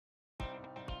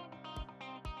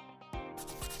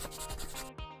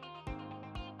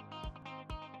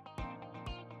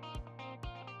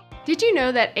Did you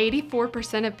know that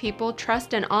 84% of people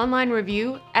trust an online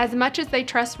review as much as they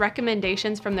trust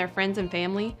recommendations from their friends and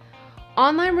family?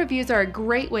 Online reviews are a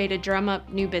great way to drum up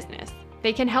new business.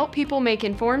 They can help people make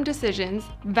informed decisions,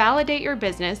 validate your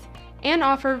business, and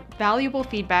offer valuable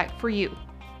feedback for you.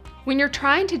 When you're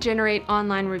trying to generate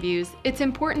online reviews, it's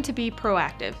important to be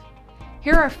proactive.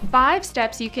 Here are 5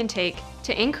 steps you can take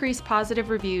to increase positive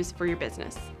reviews for your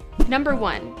business. Number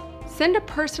 1, send a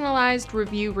personalized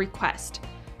review request.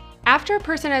 After a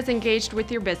person has engaged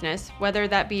with your business, whether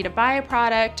that be to buy a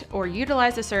product or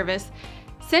utilize a service,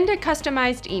 send a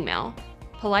customized email.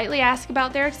 Politely ask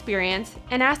about their experience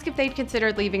and ask if they'd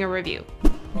considered leaving a review.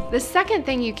 The second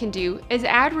thing you can do is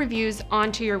add reviews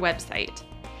onto your website.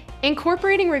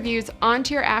 Incorporating reviews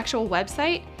onto your actual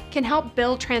website can help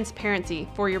build transparency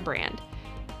for your brand.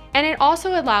 And it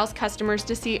also allows customers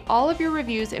to see all of your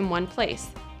reviews in one place,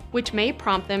 which may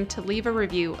prompt them to leave a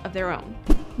review of their own.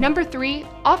 Number 3,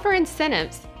 offer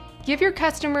incentives. Give your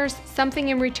customers something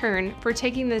in return for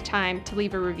taking the time to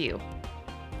leave a review.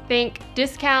 Think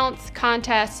discounts,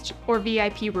 contests, or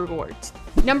VIP rewards.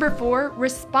 Number 4,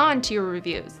 respond to your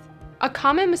reviews. A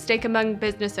common mistake among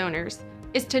business owners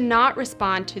is to not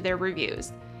respond to their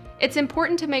reviews. It's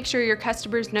important to make sure your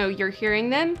customers know you're hearing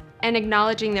them and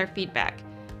acknowledging their feedback.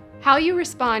 How you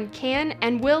respond can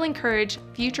and will encourage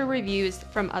future reviews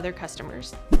from other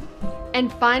customers.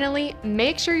 And finally,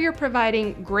 make sure you're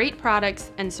providing great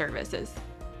products and services.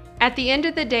 At the end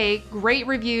of the day, great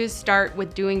reviews start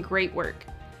with doing great work.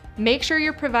 Make sure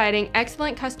you're providing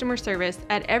excellent customer service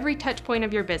at every touch point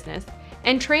of your business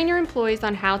and train your employees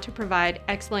on how to provide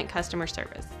excellent customer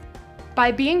service.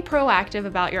 By being proactive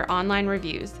about your online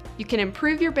reviews, you can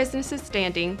improve your business's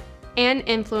standing and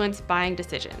influence buying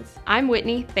decisions. I'm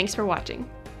Whitney, thanks for watching.